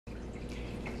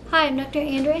Hi, I'm Dr.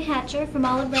 Anndrea Hatcher from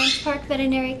Olive Branch Parke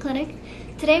Veterinary Clinic.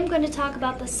 Today I'm going to talk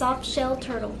about the soft-shell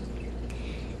turtle.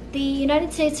 The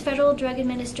United States Federal Drug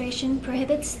Administration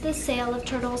prohibits the sale of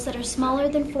turtles that are smaller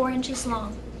than 4 inches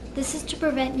long. This is to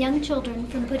prevent young children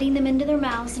from putting them into their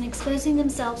mouths and exposing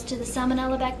themselves to the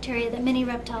salmonella bacteria that many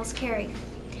reptiles carry.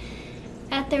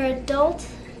 At their adult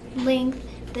length,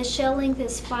 the shell length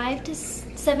is 5 to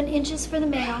 7 inches for the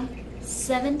male,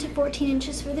 7 to 14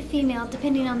 inches for the female,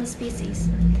 depending on the species.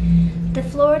 The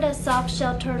Florida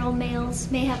soft-shell turtle males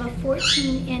may have a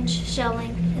 14-inch shell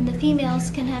length, and the females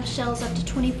can have shells up to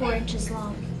 24 inches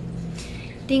long.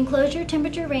 The enclosure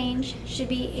temperature range should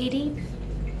be 80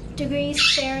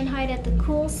 degrees Fahrenheit at the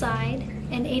cool side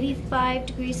and 85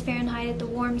 degrees Fahrenheit at the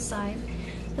warm side.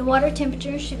 The water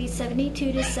temperature should be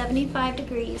 72 to 75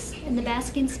 degrees, and the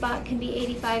basking spot can be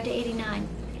 85 to 89.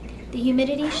 The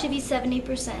humidity should be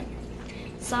 70%.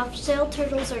 Soft-shell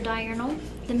turtles are diurnal.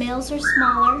 The males are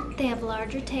smaller, they have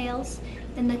larger tails,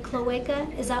 and the cloaca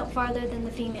is out farther than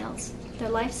the females. Their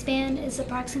lifespan is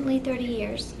approximately 30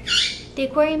 years. The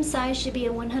aquarium size should be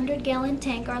a 100-gallon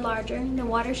tank or larger, and the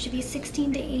water should be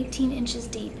 16 to 18 inches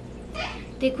deep.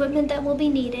 The equipment that will be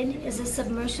needed is a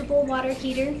submersible water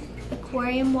heater,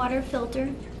 aquarium water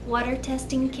filter, water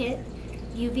testing kit,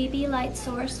 UVB light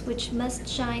source which must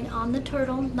shine on the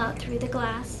turtle, not through the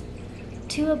glass,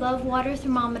 2 above water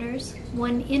thermometers,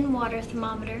 1 in-water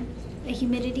thermometer, a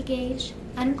humidity gauge,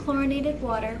 unchlorinated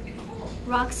water,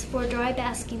 rocks for dry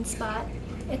basking spot,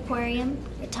 aquarium,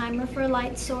 a timer for a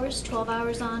light source, 12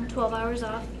 hours on, 12 hours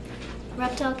off,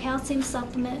 reptile calcium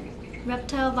supplement,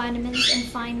 reptile vitamins, and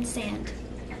fine sand.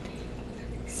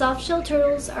 Soft-shell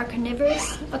turtles are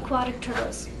carnivorous aquatic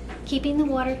turtles. Keeping the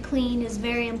water clean is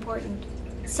very important.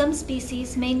 Some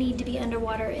species may need to be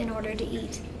underwater in order to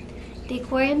eat. The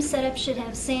aquarium setup should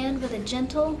have sand with a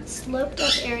gentle,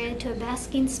 sloped-up area to a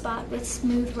basking spot with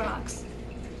smooth rocks.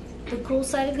 The cool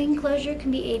side of the enclosure can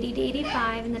be 80 to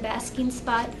 85 and the basking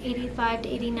spot 85 to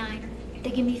 89.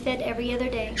 They can be fed every other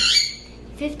day.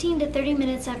 15 to 30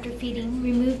 minutes after feeding,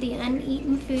 remove the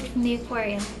uneaten food from the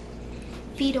aquarium.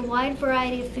 Feed a wide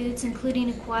variety of foods including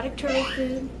aquatic turtle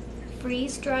food,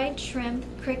 freeze-dried shrimp,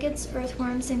 crickets,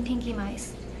 earthworms, and pinky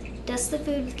mice. Dust the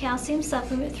food with calcium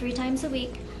supplement 3 times a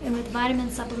week and with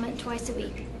vitamin supplement twice a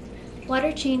week.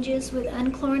 Water changes with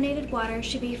unchlorinated water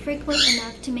should be frequent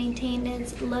enough to maintain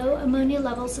as low ammonia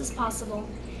levels as possible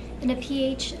and a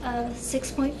pH of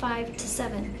 6.5 to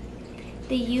 7.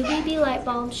 The UVB light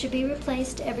bulb should be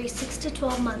replaced every 6 to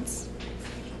 12 months.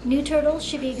 New turtles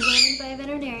should be examined by a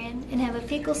veterinarian and have a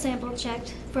fecal sample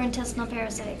checked for intestinal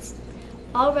parasites.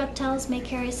 All reptiles may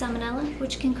carry salmonella,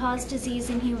 which can cause disease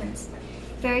in humans.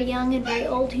 Very young and very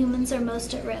old humans are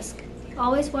most at risk.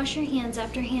 Always wash your hands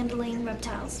after handling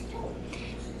reptiles.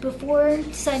 Before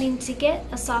deciding to get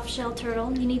a soft-shell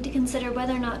turtle, you need to consider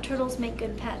whether or not turtles make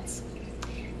good pets.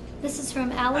 This is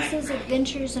from Alice's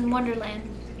Adventures in Wonderland.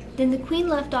 Then the queen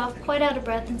left off quite out of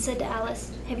breath and said to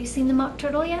Alice, "Have you seen the mock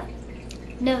turtle yet?"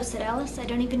 "No," said Alice, "I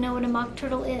don't even know what a mock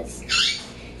turtle is."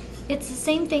 "It's the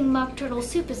same thing mock turtle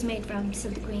soup is made from,"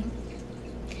 said the queen.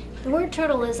 The word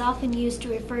turtle is often used to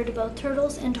refer to both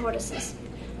turtles and tortoises.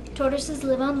 Tortoises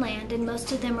live on land, and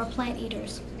most of them are plant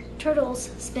eaters.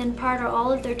 Turtles spend part or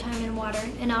all of their time in water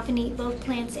and often eat both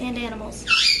plants and animals.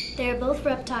 They are both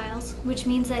reptiles, which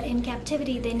means that in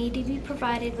captivity they need to be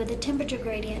provided with a temperature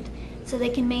gradient so they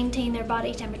can maintain their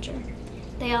body temperature.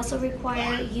 They also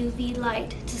require UV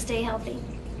light to stay healthy.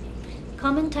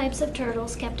 Common types of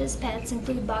turtles kept as pets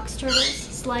include box turtles,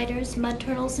 sliders, mud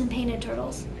turtles, and painted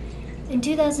turtles. In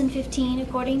 2015,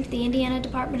 according to the Indiana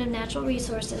Department of Natural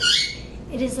Resources,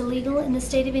 it is illegal in the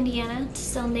state of Indiana to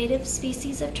sell native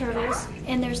species of turtles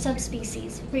and their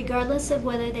subspecies, regardless of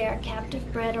whether they are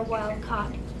captive bred or wild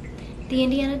caught. The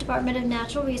Indiana Department of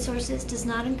Natural Resources does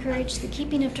not encourage the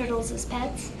keeping of turtles as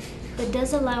pets, but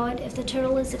does allow it if the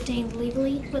turtle is obtained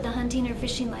legally with a hunting or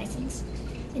fishing license.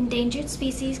 Endangered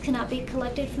species cannot be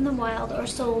collected from the wild or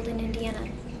sold in Indiana.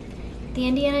 The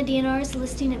Indiana DNR's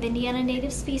listing of Indiana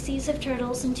native species of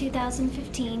turtles in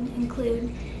 2015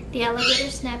 include the alligator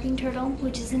snapping turtle,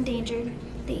 which is endangered,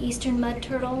 the eastern mud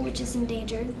turtle, which is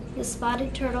endangered, the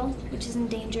spotted turtle, which is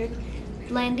endangered,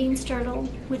 Blanding's turtle,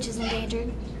 which is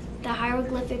endangered, the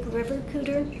hieroglyphic river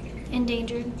cooter,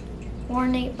 endangered,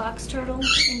 ornate box turtle,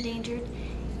 endangered,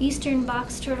 eastern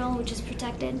box turtle, which is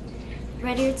protected,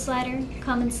 red-eared slider,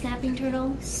 common snapping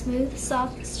turtle, smooth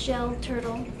soft-shell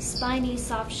turtle, spiny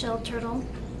soft-shell turtle,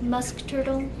 musk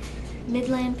turtle,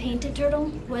 midland painted turtle,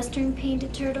 western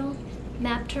painted turtle,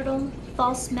 map turtle,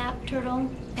 false map turtle,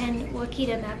 and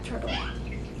Wakita map turtle.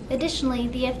 Additionally,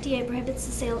 the FDA prohibits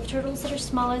the sale of turtles that are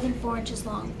smaller than 4 inches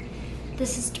long.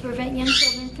 This is to prevent young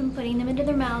children from putting them into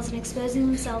their mouths and exposing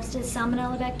themselves to the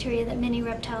salmonella bacteria that many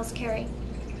reptiles carry.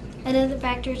 Another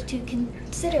factor to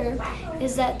consider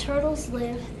is that turtles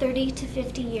live 30 to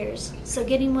 50 years, so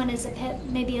getting one as a pet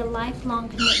may be a lifelong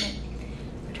commitment.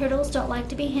 Turtles don't like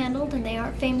to be handled, and they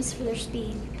aren't famous for their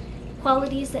speed,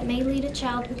 qualities that may lead a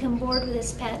child to become bored with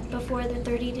this pet before the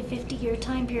 30 to 50 year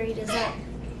time period is up.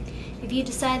 If you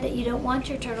decide that you don't want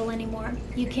your turtle anymore,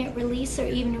 you can't release or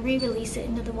even re-release it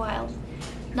into the wild.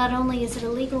 Not only is it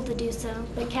illegal to do so,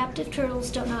 but captive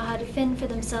turtles don't know how to fend for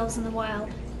themselves in the wild.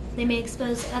 They may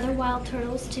expose other wild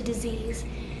turtles to disease,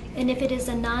 and if it is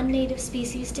a non-native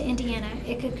species to Indiana,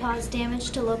 it could cause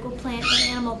damage to local plant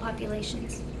and animal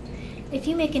populations. If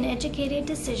you make an educated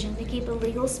decision to keep a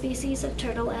legal species of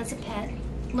turtle as a pet,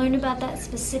 learn about that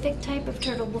specific type of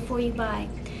turtle before you buy,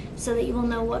 so that you will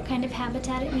know what kind of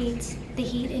habitat it needs, the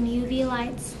heat and UV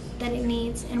lights that it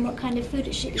needs, and what kind of food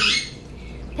it should eat.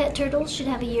 Pet turtles should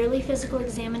have a yearly physical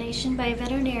examination by a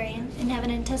veterinarian and have an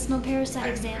intestinal parasite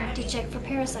exam to check for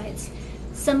parasites,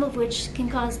 some of which can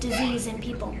cause disease in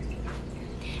people.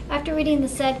 After reading the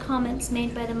sad comments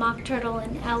made by the mock turtle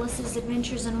in Alice's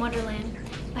Adventures in Wonderland,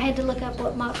 I had to look up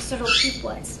what mock turtle soup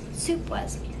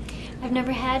was. I've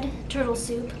never had turtle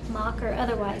soup, mock or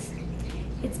otherwise.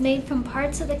 It's made from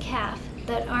parts of the calf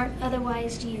that aren't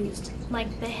otherwise used,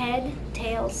 like the head,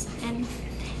 tail,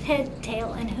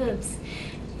 and hooves.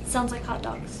 Sounds like hot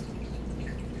dogs.